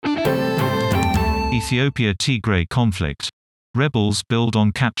Ethiopia–Tigray conflict. Rebels build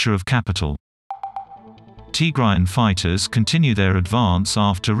on capture of capital. Tigrayan fighters continue their advance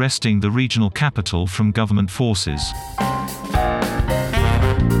after wresting the regional capital from government forces.